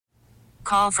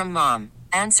call from mom.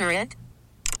 Answer it.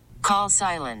 Call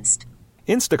silenced.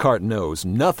 Instacart knows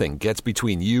nothing gets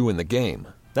between you and the game.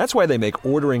 That's why they make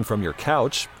ordering from your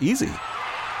couch easy.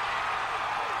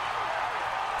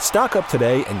 Stock up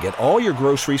today and get all your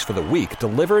groceries for the week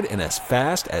delivered in as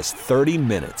fast as 30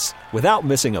 minutes without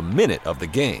missing a minute of the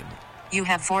game. You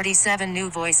have 47 new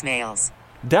voicemails.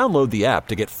 Download the app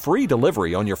to get free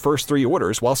delivery on your first 3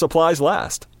 orders while supplies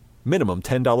last. Minimum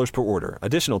 $10 per order.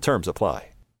 Additional terms apply.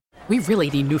 We really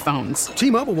need new phones.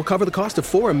 T-Mobile will cover the cost of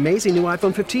 4 amazing new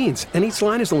iPhone 15s, and each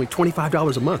line is only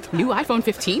 $25 a month. New iPhone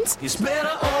 15s? It's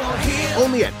better over here.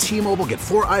 Only at T-Mobile, get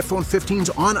 4 iPhone 15s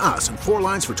on us and 4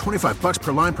 lines for $25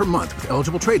 per line per month with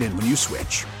eligible trade-in when you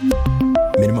switch.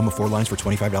 Minimum of 4 lines for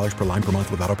 $25 per line per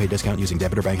month with autopay discount using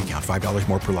debit or bank account. $5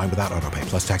 more per line without autopay,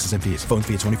 plus taxes and fees. Phone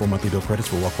fee at 24 monthly bill credits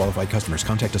for well-qualified customers.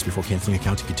 Contact us before canceling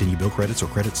account to continue bill credits or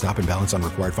credit stop and balance on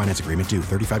required finance agreement due.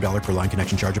 $35 per line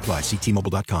connection charge applies. See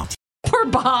T-Mobile.com. Poor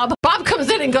Bob. Bob comes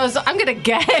in and goes, I'm going to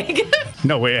gag.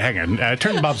 No, wait, hang on.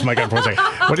 Turn Bob's mic on for a second.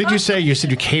 What did you say? You said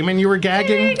you came in, you were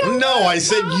gagging? No, I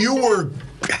said you were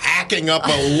hacking up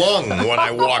a lung when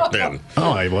I walked in.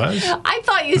 Oh, I was? I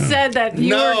thought you said that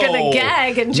you were going to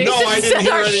gag, and Jason said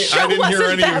our show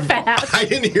wasn't that bad. I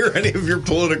didn't hear any of your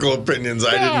political opinions. We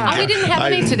didn't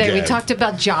have any today. We talked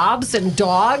about jobs and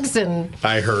dogs and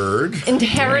I heard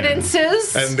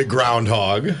inheritances. And the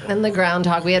groundhog.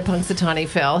 We had Punxsutawney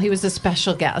Phil. He was a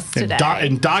special guest today.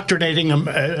 Indoctrinating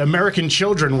American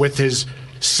children with his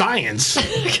science.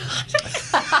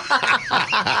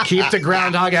 Keep the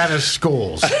groundhog out of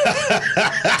schools.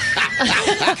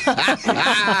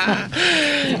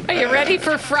 Are you ready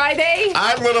for Friday?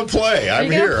 I'm going to play.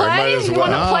 I'm here. Play? I might as well. You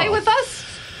want to play with us?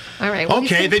 All right.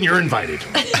 Okay, then you're invited.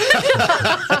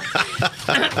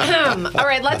 All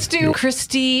right, let's do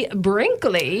Christy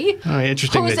Brinkley. Oh,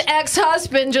 interesting. Whose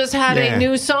ex-husband just had a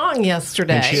new song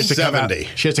yesterday. And she has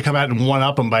to come out and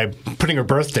one-up him by putting her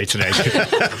birthday today.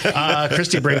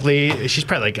 Christy Brinkley, she's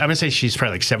probably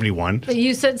like 71.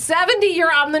 You said 70.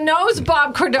 You're on the nose,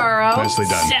 Bob Cordaro. Nicely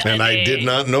done. 70. And I did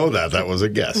not know that. That was a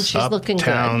guess. She's looking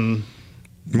good.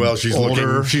 Well, she's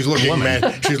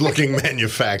looking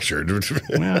manufactured.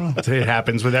 Well, it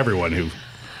happens with everyone who.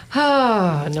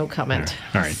 No comment.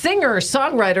 All right. Singer,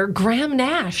 songwriter Graham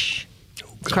Nash.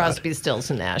 Crosby,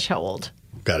 Stills, and Nash. How old?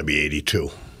 Got to be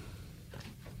 82.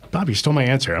 Bob, you stole my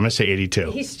answer. I'm going to say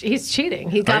 82. He's cheating.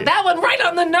 He got that one right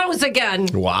on the nose again.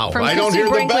 Wow. From I don't Christy hear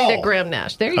the Brinkley bell. to Graham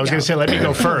Nash. There you go. I was going to say, let me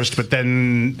go first, but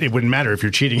then it wouldn't matter if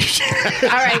you're cheating. All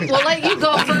right, we'll let you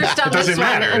go first on this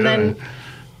one. And then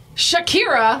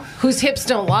Shakira, whose hips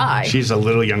don't lie. She's a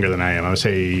little younger than I am. I would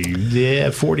say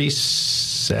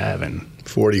 47.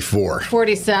 44.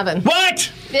 47.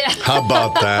 What? Yeah. How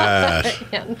about that?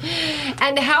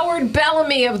 And Howard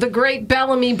Bellamy of the Great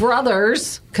Bellamy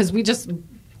Brothers, because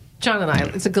John and I,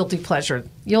 it's a guilty pleasure.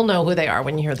 You'll know who they are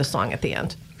when you hear the song at the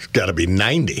end. It's got to be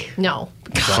 90. No.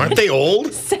 Aren't they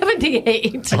old?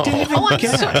 78. I didn't even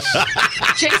guess.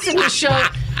 Jason, the show.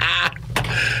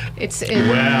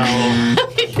 Well,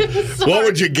 what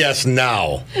would you guess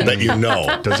now that you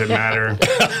know? Does it matter?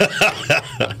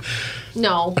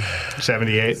 No.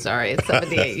 78? Sorry, it's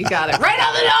 78. You got it. Right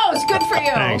on the nose. Good for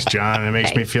you. Thanks, John. It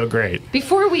makes me feel great.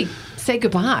 Before we say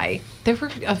goodbye, there were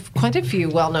quite a few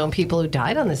well-known people who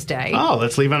died on this day. Oh,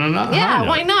 let's leave on another. Yeah,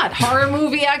 why not? Horror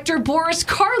movie actor Boris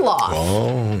Karloff.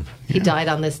 Oh. He died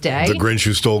on this day. The Grinch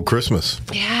Who Stole Christmas.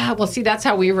 Yeah, well, see, that's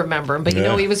how we remember him. But, you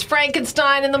know, he was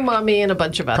Frankenstein and the Mummy and a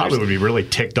bunch of others. Probably would be really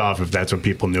ticked off if that's what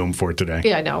people knew him for today.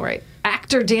 Yeah, I know, right?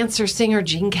 Actor, dancer, singer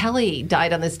Gene Kelly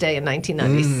died on this day in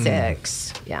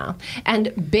 1996. Yeah.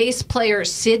 And bass player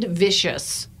Sid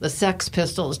Vicious, the Sex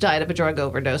Pistols, died of a drug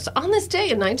overdose on this day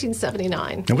in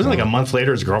 1979. It wasn't like a month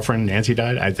later his girlfriend Nancy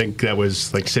died. I think that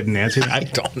was like Sid and Nancy. I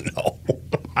don't know.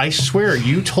 I swear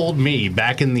you told me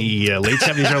back in the late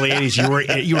 70s, early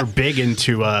 80s you were big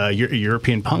into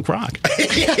European punk rock.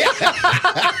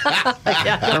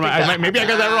 Yeah, maybe I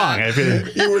got that wrong.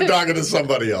 You were talking to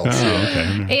somebody else. Oh,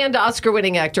 okay. And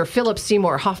Oscar-winning actor Philip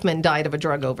Seymour Hoffman died of a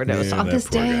drug overdose on this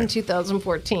day in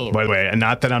 2014. By the way,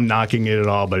 not that I'm knocking it at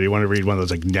all, but you want to read one of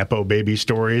those like Nepo baby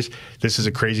stories? This is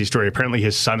a crazy story. Apparently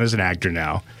his son is an actor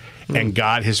now. And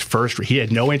got his first. He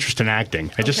had no interest in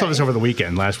acting. I just saw this over the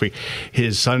weekend last week.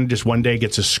 His son just one day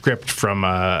gets a script from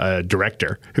a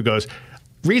director who goes,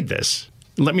 "Read this.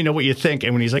 Let me know what you think."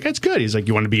 And when he's like, "That's good," he's like,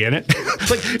 "You want to be in it?"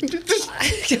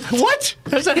 What?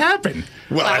 How does that happen?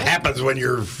 Well, it happens when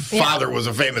your father was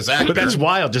a famous actor. But that's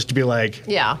wild, just to be like,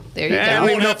 yeah, there you go.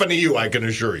 It won't happen to you, I can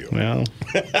assure you. Well.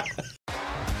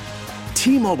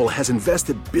 T-Mobile has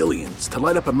invested billions to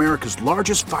light up America's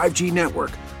largest 5G network,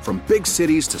 from big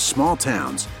cities to small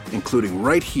towns, including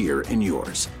right here in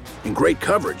yours. And great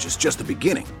coverage is just the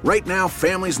beginning. Right now,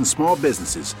 families and small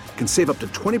businesses can save up to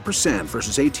 20%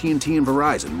 versus AT&T and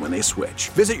Verizon when they switch.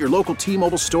 Visit your local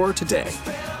T-Mobile store today.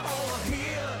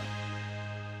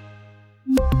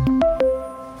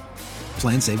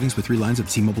 Plan savings with 3 lines of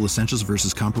T-Mobile Essentials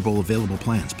versus comparable available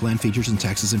plans. Plan features and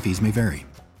taxes and fees may vary.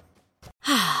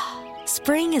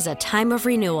 Spring is a time of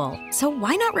renewal, so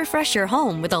why not refresh your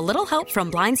home with a little help from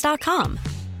Blinds.com?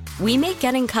 We make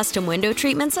getting custom window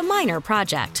treatments a minor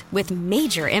project with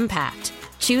major impact.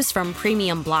 Choose from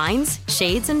premium blinds,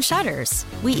 shades, and shutters.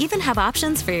 We even have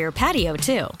options for your patio,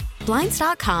 too.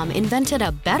 Blinds.com invented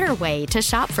a better way to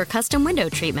shop for custom window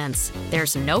treatments.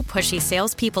 There's no pushy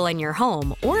salespeople in your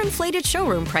home or inflated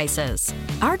showroom prices.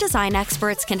 Our design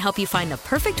experts can help you find the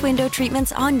perfect window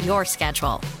treatments on your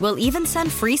schedule. We'll even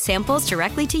send free samples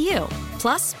directly to you.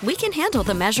 Plus, we can handle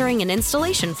the measuring and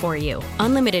installation for you.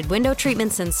 Unlimited window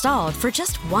treatments installed for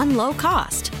just one low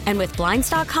cost. And with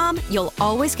Blinds.com, you'll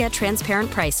always get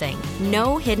transparent pricing.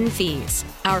 No hidden fees.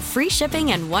 Our free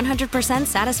shipping and 100%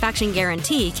 satisfaction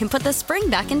guarantee can put the spring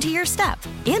back into your step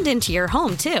and into your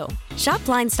home, too. Shop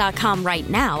Blinds.com right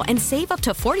now and save up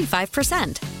to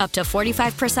 45%. Up to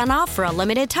 45% off for a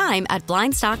limited time at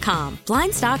Blinds.com.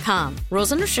 Blinds.com.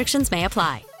 Rules and restrictions may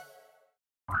apply.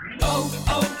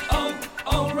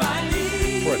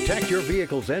 Protect your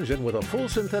vehicle's engine with a full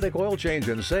synthetic oil change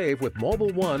and save with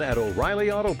Mobil 1 at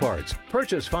O'Reilly Auto Parts.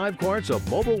 Purchase 5 quarts of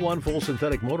Mobil 1 full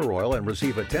synthetic motor oil and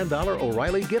receive a $10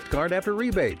 O'Reilly gift card after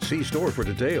rebate. See store for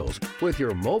details. With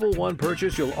your Mobil 1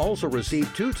 purchase, you'll also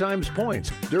receive 2 times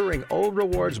points during O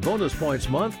Rewards Bonus Points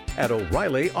Month at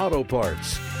O'Reilly Auto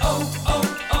Parts.